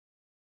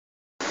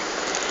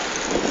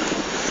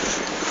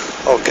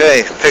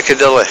Okay,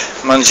 Piccadilly,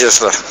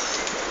 Manchester.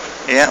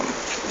 Yeah,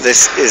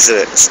 this is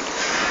it.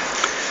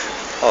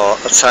 Or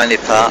a tiny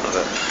part of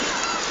it.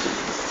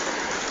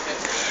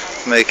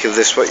 Make of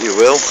this what you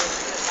will.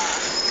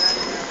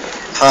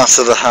 Part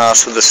of the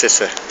heart of the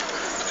city.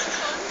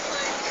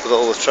 With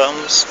all the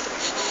trams.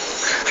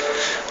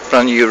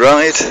 Brand new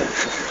ride.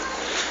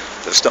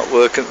 It's not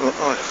working.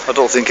 Oh, I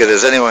don't think it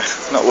is anyway.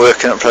 Not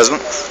working at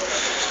present.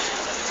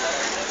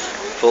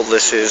 But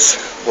this is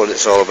what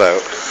it's all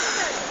about.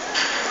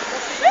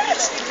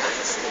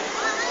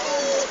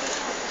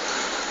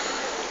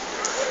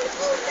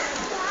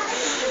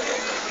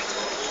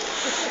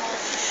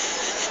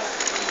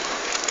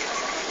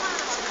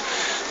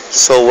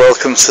 So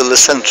welcome to the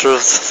centre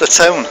of the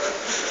town,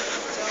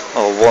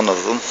 or one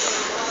of them.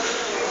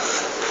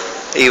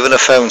 Even a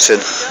fountain,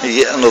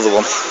 yet another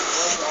one.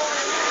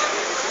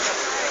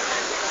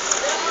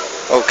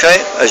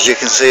 Okay, as you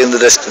can see in the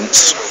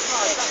distance.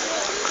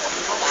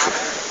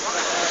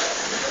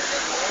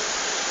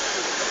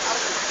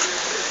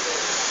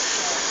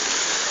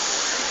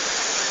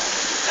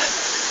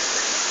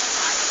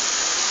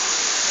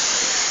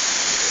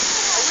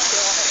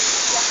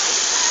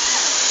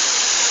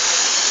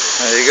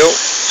 There you go,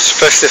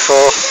 especially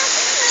for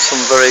some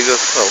very good,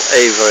 well,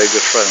 a very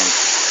good friend.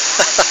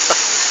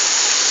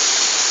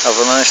 Have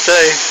a nice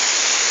day.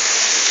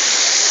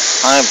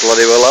 I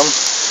bloody well am.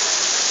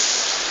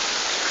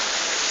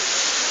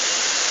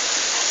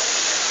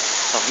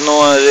 I've no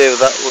idea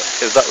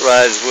if that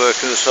ride's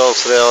working at all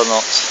today or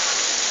not.